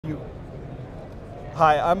You.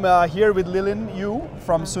 Hi, I'm here with Lilin Yu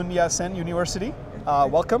from Yat-Sen University.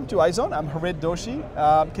 Welcome to iZone. I'm Harid Doshi.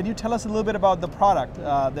 Can you tell us a little bit about the product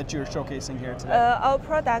that you're showcasing here today? Our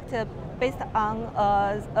product based on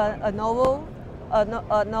a novel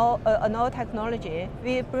technology.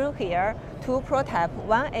 We bring here two prototypes.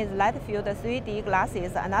 One is Lightfield 3D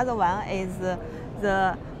glasses. Another one is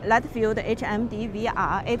the Lightfield HMD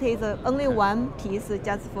VR. It is only one piece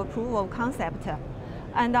just for proof of concept.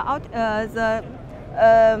 And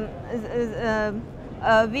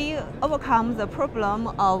we overcome the problem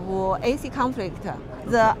of AC conflict.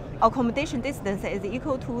 The accommodation distance is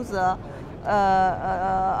equal to the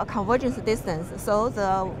convergence distance, so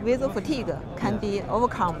the visual fatigue can be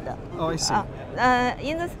overcome. Oh, I see.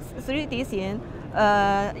 In the 3D scene,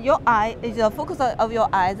 the focus of your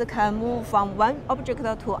eyes can move from one object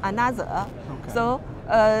to another. Okay. So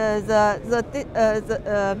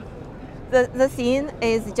the scene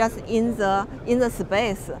is just in the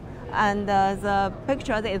space, and the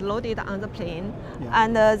picture is loaded on the plane,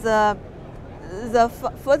 and the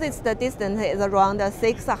furthest distance is around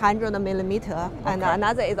 600 millimeter, and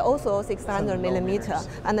another is also 600 millimeter,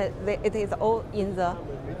 and it is all in the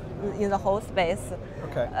whole space.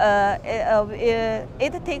 Okay.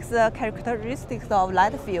 It takes the characteristics of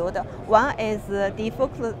light field. One is the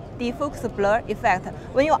defocus blur effect.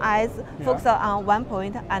 When your eyes focus on one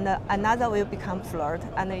point and another will become blurred,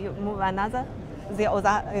 and you move another, the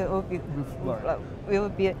other will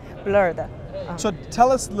be blurred. So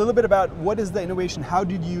tell us a little bit about what is the innovation. How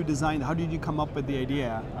did you design? How did you come up with the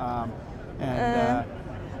idea?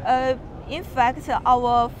 In fact,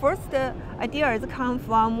 our first ideas come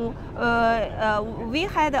from we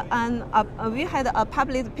had a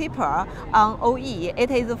published paper on OE.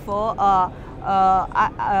 It is for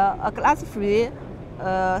a glass-free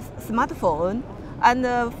smartphone,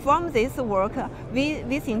 and from this work, we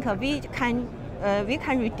think we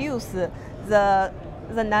can reduce the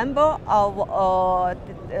number of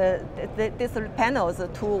these panels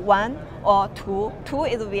to one or two. Two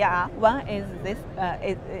is VR. One is this.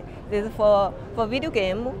 Is for video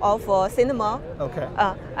game or for cinema. Okay.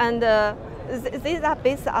 And these are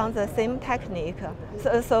based on the same technique.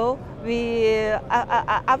 So we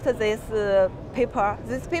after this paper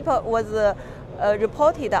was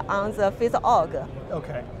reported on the Phys.org.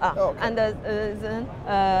 Okay. And then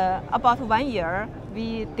about 1 year,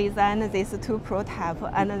 we designed these two prototypes,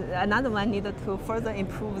 and another one needed to further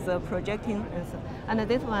improve the projecting. And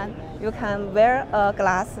this one, you can wear a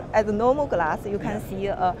glass as a normal glass. You can see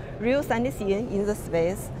a real sunny scene in the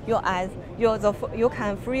space. Your eyes, you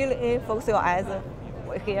can freely focus your eyes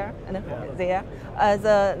here and there.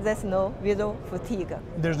 There's no visual fatigue.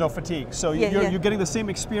 There's no fatigue. So you're getting the same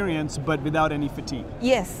experience, but without any fatigue.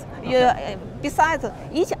 Yes. Okay. Besides,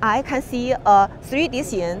 each eye can see a 3D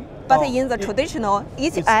scene, but in the traditional,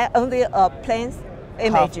 each eye only a plain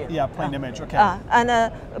image. Plain image. Okay.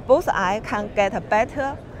 And both eyes can get a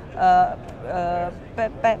better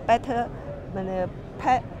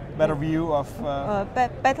view of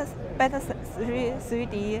better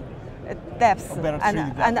 3D depth, and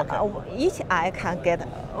each eye can get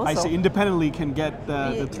also. I see. Independently can get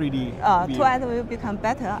the 3D. Two eyes will become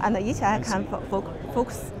better, and each eye can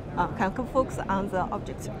focus on the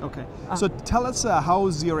object. Okay. So tell us,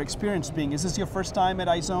 how's your experience being? Is this your first time at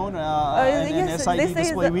iZone in SID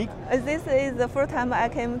Display Week? This is the first time I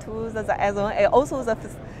came to the iZone. Also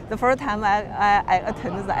the first time I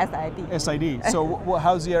attended the SID. SID. So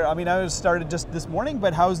how's your? I mean, I started just this morning,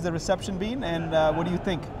 but how's the reception been, and what do you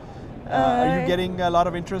think? Are you getting a lot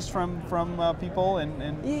of interest from people?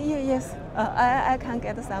 Yes, I can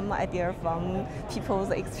get some idea from people's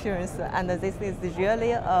experience, and this is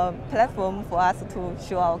really a platform for us to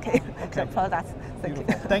show our products. Thank you.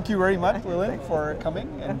 Thank you very much, Lilin, for coming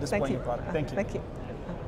and displaying your product. Thank you. Thank you.